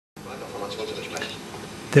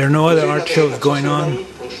There are no other art shows going on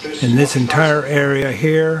in this entire area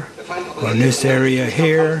here, or in this area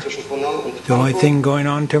here. The only thing going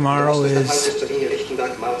on tomorrow is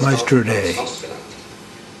Maestro Day.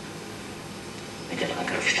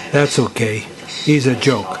 That's okay. He's a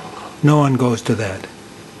joke. No one goes to that.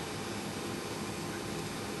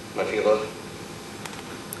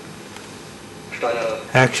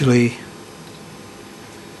 Actually,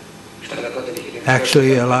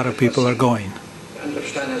 a lot of people are going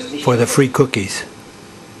for the free cookies.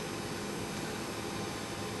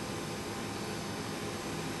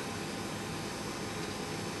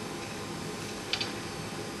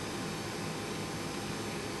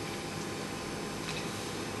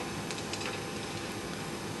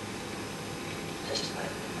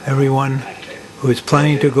 Everyone who is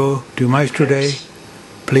planning to go to Maestro Day,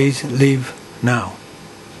 please leave now.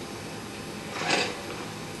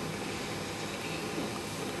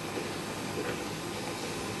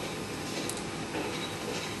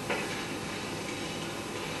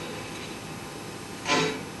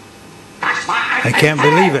 I can't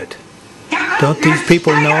believe it. Don't these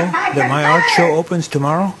people know that my art show opens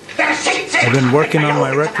tomorrow? I've been working on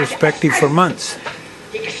my retrospective for months.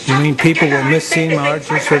 You mean people will miss seeing my art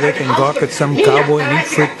just so they can gawk at some cowboy and eat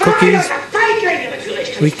free cookies?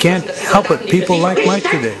 We can't help it. People like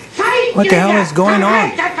Maestro Day. What the hell is going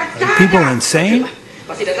on? Are people insane?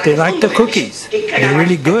 They like the cookies. They're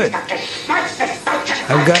really good.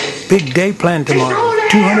 I've got a big day planned tomorrow.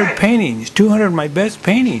 200 paintings. 200 of my best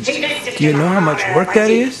paintings. Do you know how much work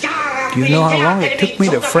that is? Do you know how long it took me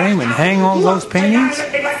to frame and hang all those paintings?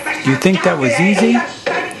 Do you think that was easy?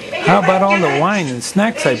 How about all the wine and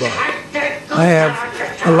snacks I bought? I have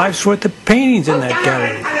a life's worth of paintings in that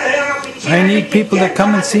gallery. I need people to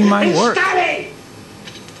come and see my work.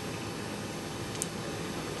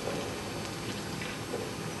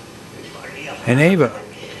 And Ava.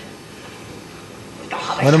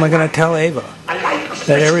 What am I going to tell Ava?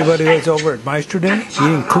 That everybody was over at Maestro Day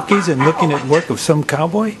eating cookies and looking at work of some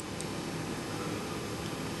cowboy?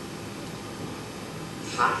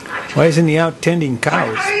 Why isn't he out tending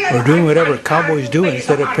cows or doing whatever cowboys do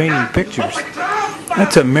instead of painting pictures?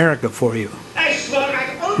 That's America for you.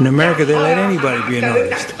 In America they let anybody be an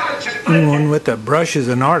artist. Anyone with a brush is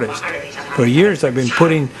an artist. For years I've been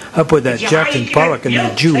putting up with that Jackson Pollock and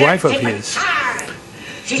that Jew wife of his.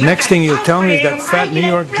 Next thing you'll tell me is that fat New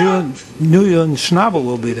York Jew Schnabel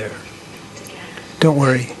will be there. Don't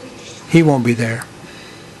worry, he won't be there.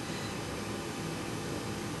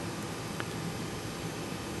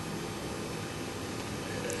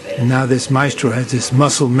 And now this Maestro has this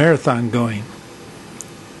muscle marathon going.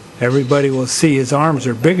 Everybody will see his arms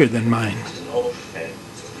are bigger than mine.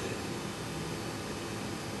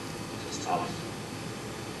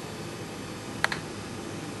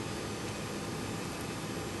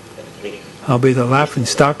 I'll be the laughing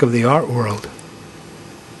stock of the art world.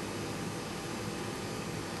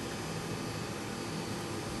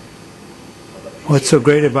 What's so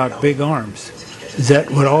great about big arms? Is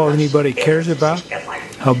that what all anybody cares about?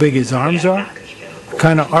 How big his arms are? What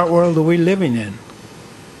kind of art world are we living in?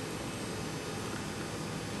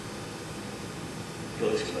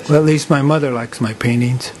 Well, at least my mother likes my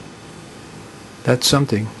paintings. That's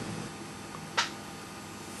something.